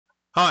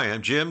Hi,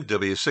 I'm Jim,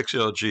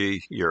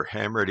 W6LG, your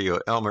ham radio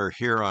Elmer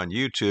here on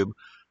YouTube.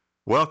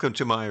 Welcome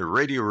to my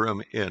radio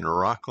room in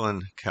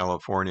Rockland,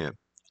 California.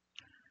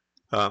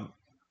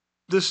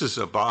 This is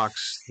a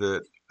box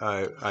that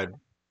I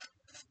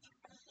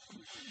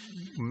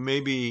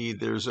maybe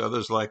there's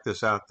others like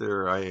this out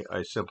there.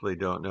 I simply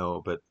don't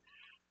know, but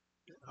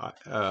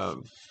I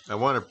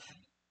want to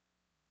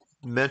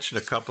mention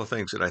a couple of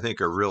things that I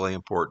think are really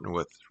important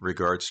with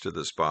regards to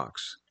this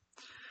box.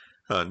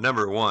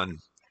 Number one,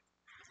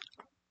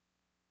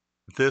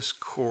 this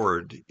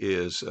cord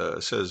is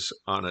says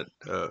on it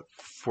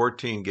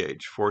 14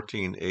 gauge,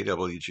 14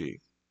 AWG.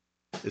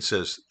 It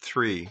says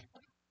 3-14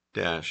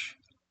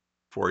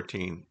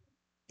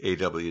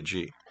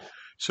 AWG.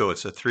 So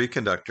it's a 3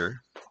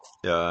 conductor.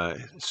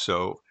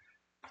 So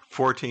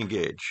 14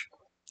 gauge.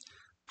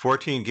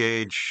 14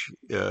 gauge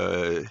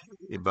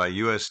by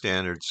US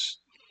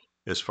standards,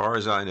 as far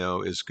as I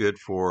know, is good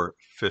for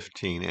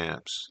 15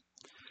 amps.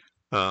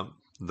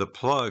 The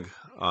plug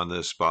on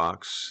this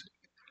box,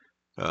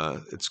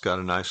 it's got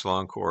a nice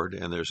long cord,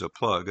 and there's a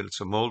plug, and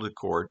it's a molded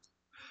cord,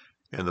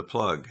 and the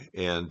plug.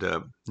 And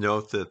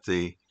note that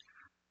the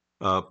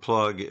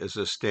plug is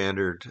a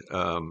standard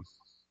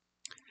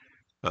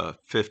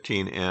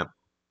 15 amp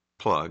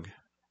plug,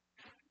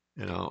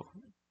 and I'll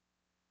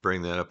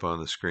bring that up on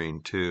the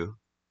screen too.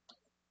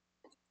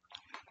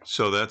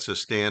 So that's a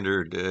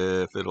standard,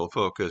 if it'll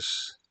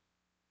focus,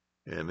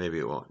 and maybe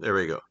it won't. There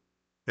we go.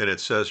 And it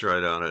says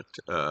right on it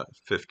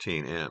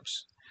 15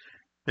 amps.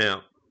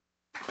 Now,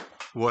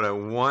 what I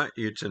want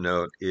you to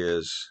note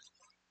is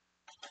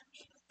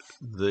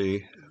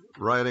the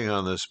writing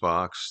on this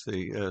box,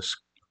 the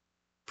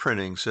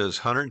printing says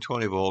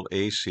 120 volt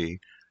AC,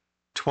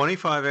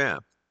 25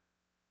 amp,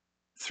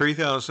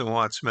 3000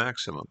 watts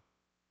maximum.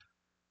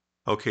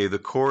 Okay, the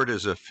cord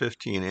is a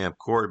 15 amp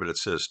cord, but it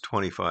says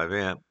 25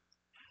 amp.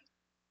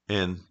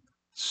 And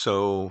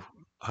so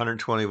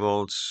 120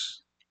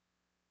 volts,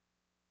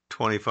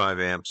 25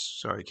 amps,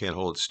 sorry, can't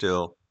hold it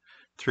still,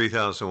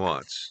 3000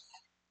 watts.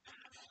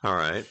 All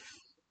right,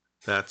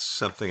 that's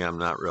something I'm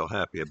not real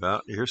happy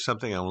about. Here's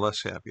something I'm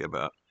less happy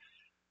about.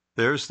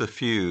 There's the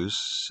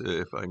fuse,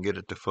 if I can get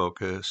it to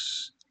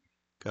focus.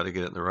 Got to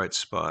get it in the right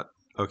spot.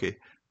 Okay,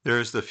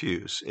 there's the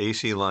fuse.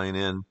 AC line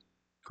in,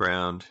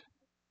 ground,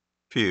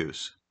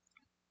 fuse.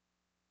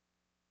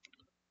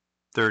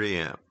 30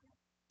 amp.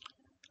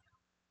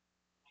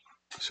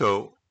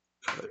 So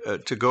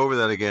to go over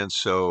that again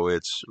so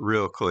it's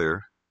real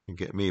clear and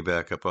get me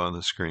back up on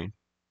the screen.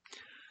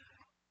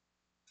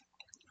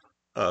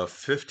 A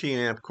 15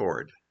 amp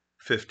cord,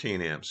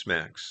 15 amps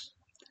max.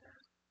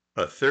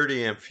 A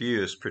 30 amp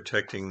fuse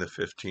protecting the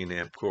 15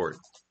 amp cord.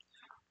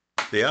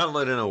 The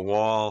outlet in a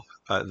wall,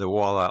 the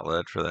wall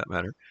outlet for that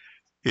matter,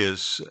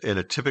 is in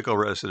a typical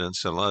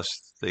residence, unless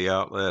the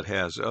outlet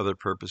has other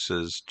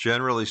purposes.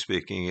 Generally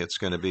speaking, it's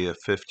going to be a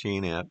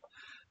 15 amp,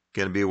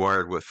 going to be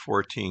wired with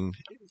 14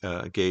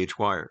 gauge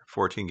wire,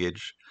 14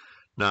 gauge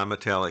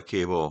non-metallic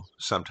cable,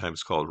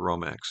 sometimes called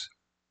Romex.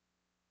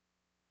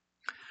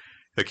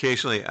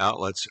 Occasionally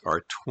outlets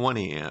are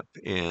 20 amp,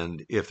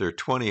 and if they're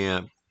 20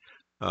 amp,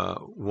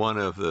 one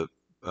of the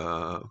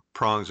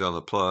prongs on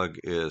the plug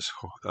is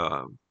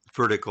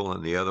vertical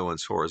and the other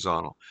one's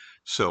horizontal.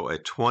 So a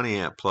 20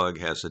 amp plug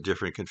has a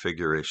different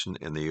configuration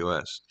in the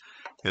US.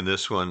 In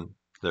this one,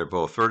 they're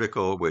both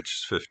vertical,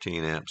 which is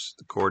 15 amps.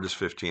 The cord is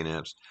 15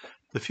 amps.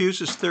 The fuse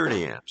is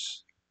 30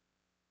 amps.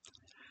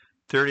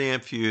 30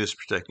 amp fuse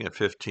protecting a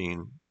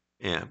 15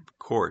 amp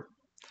cord.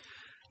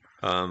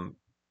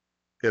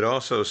 It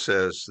also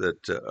says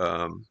that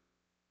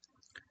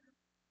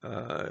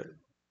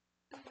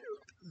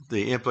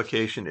the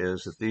implication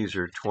is that these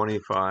are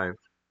 25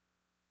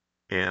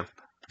 amp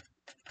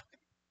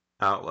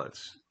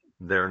outlets.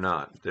 They're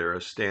not. They're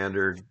a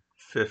standard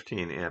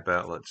 15 amp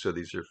outlet. So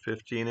these are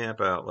 15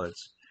 amp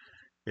outlets.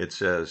 It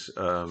says, if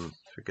I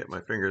get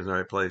my fingers in the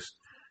right place,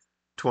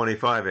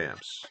 25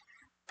 amps.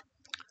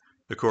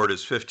 The cord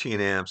is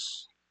 15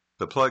 amps.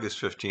 The plug is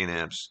 15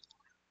 amps.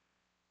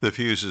 The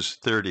fuse is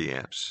 30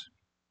 amps.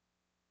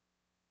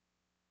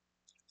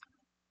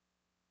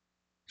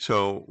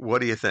 So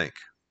what do you think?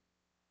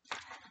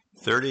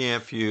 30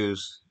 amp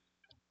fuse,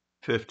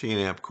 15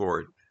 amp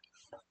cord.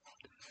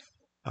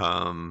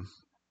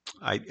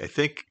 I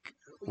think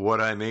what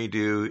I may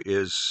do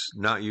is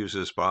not use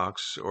this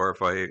box, or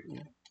if I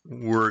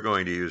were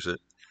going to use it,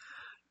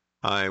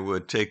 I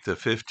would take the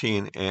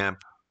 15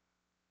 amp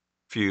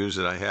fuse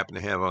that I happen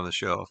to have on the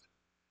shelf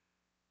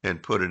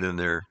and put it in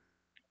there,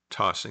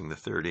 tossing the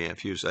 30 amp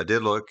fuse. I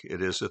did look,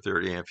 it is a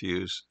 30 amp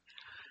fuse.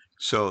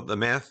 So the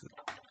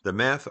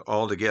math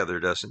altogether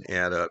doesn't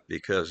add up,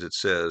 because it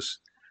says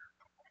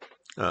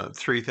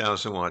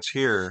 3000 watts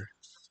here,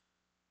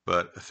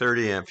 but a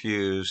 30 amp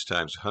fuse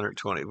times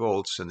 120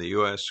 volts in the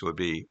US would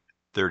be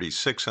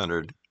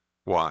 3600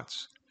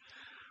 watts.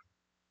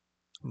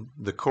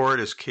 The cord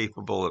is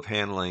capable of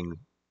handling,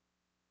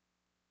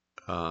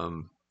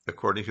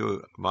 according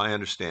to my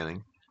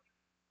understanding,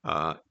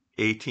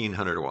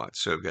 1800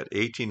 watts. So I've got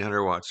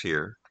 1800 watts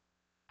here,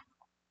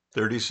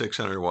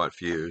 3600 watt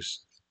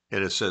fuse,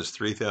 and it says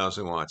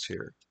 3,000 watts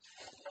here.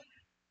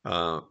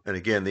 And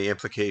again, the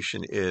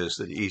implication is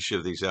that each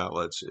of these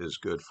outlets is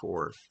good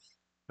for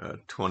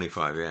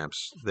 25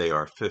 amps. They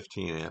are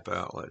 15 amp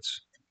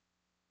outlets.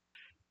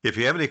 If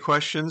you have any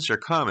questions or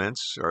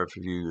comments, or if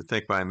you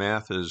think my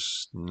math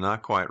is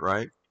not quite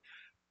right,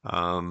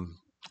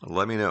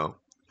 let me know.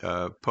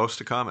 Post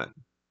a comment.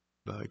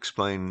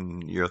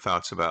 Explain your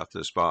thoughts about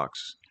this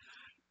box.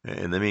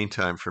 In the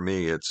meantime, for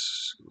me,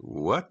 it's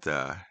what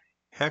the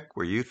heck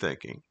were you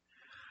thinking?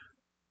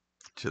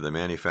 To the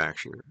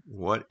manufacturer.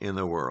 What in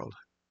the world?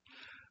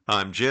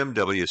 I'm Jim,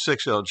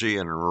 W6LG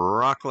in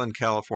Rockland, California.